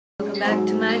Welcome back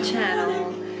to my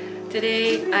channel.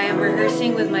 Today I am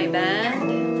rehearsing with my band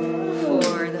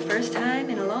for the first time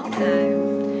in a long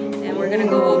time. And we're gonna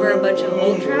go over a bunch of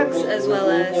old tracks as well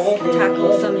as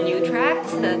tackle some new tracks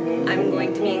that I'm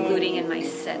going to be including in my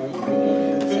set.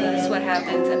 So that's what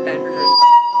happens at band rehearsal.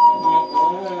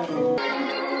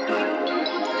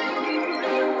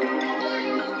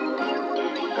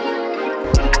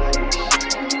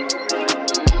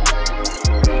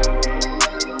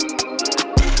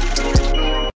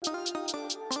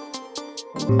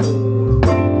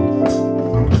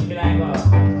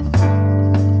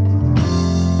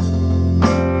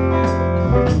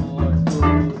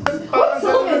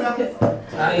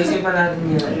 Isipan natin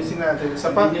yun. Ayusin natin. Sa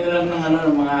pa? Hindi lang ng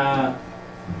ano, ng mga...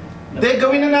 Hindi,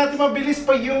 gawin na natin mabilis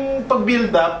pa yung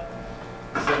pag-build up.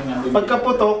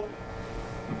 Pagkaputok.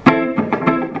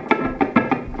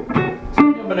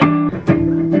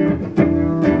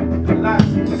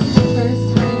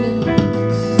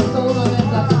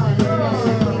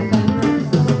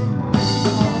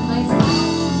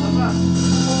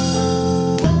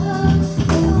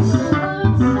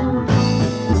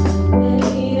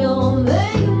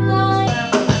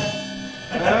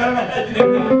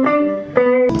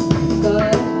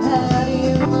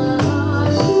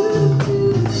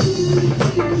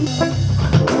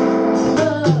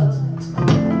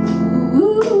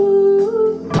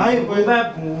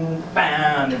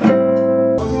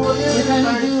 We're trying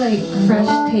to do like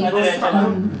fresh takes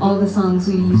on all the songs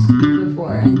we used to do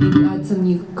before and maybe add some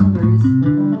new covers.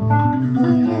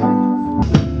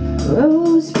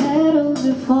 Rose petals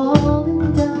are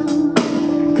falling down,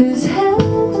 'cause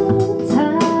heaven's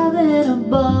having a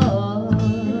ball.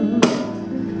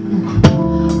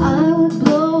 I would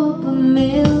blow up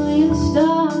 1,000,000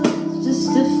 stars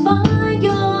just to find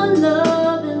your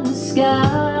love in the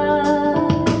sky.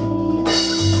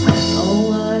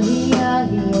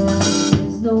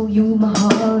 You, my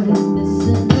heart is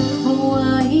missing. Oh,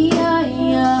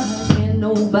 can't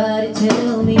nobody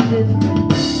tell me different.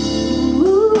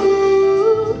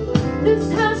 Ooh,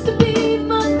 this has to be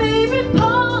my favorite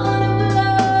part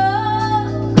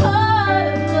of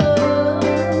love,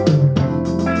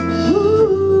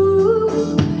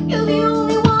 Ooh, you're the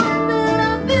only one that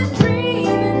I've been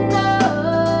dreaming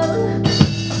of.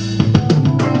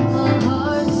 My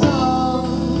heart's song,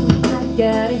 I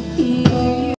gotta hear.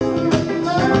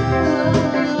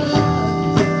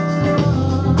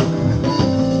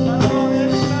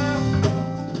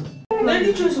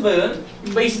 Nerdy tunes ba yun?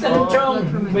 Based na ng chong.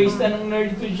 Based na ng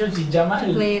nerdy tunes si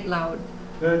Jamal. Play it loud.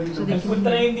 Nagpunta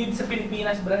na yun dito sa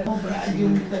Pilipinas, Brad. Oh, Brad,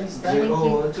 yung gitarista.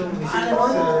 Oo, ito.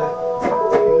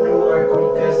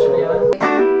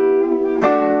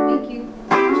 Thank you.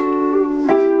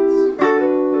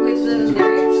 With the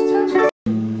lyrics.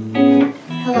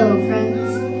 Hello, friends.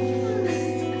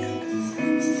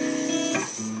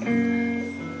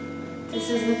 This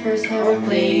is the first time we're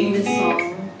playing this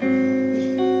song.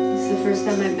 First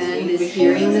time my band is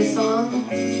hearing this song,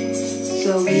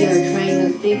 so we are trying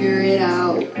to figure it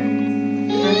out. We're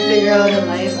trying to figure out a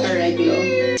life ideal.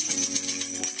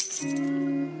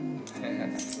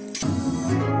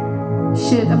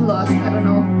 Shit, I'm lost. I don't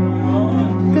know.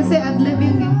 Kasi ad-lib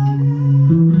yung...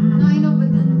 No, I know,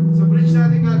 but then... Sa bridge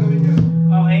natin gagawin yun.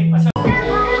 Okay, pasok.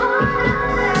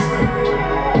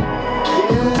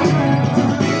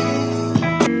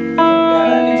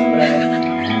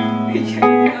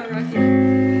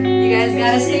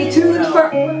 Gotta stay tuned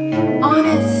for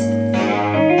Honest,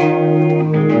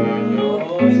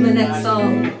 the next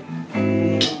song.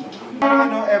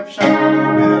 Ano, F sharp,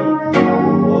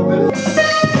 over.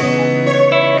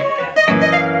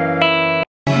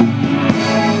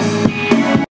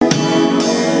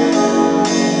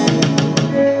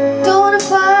 Don't wanna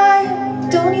fight,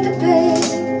 don't need to pay.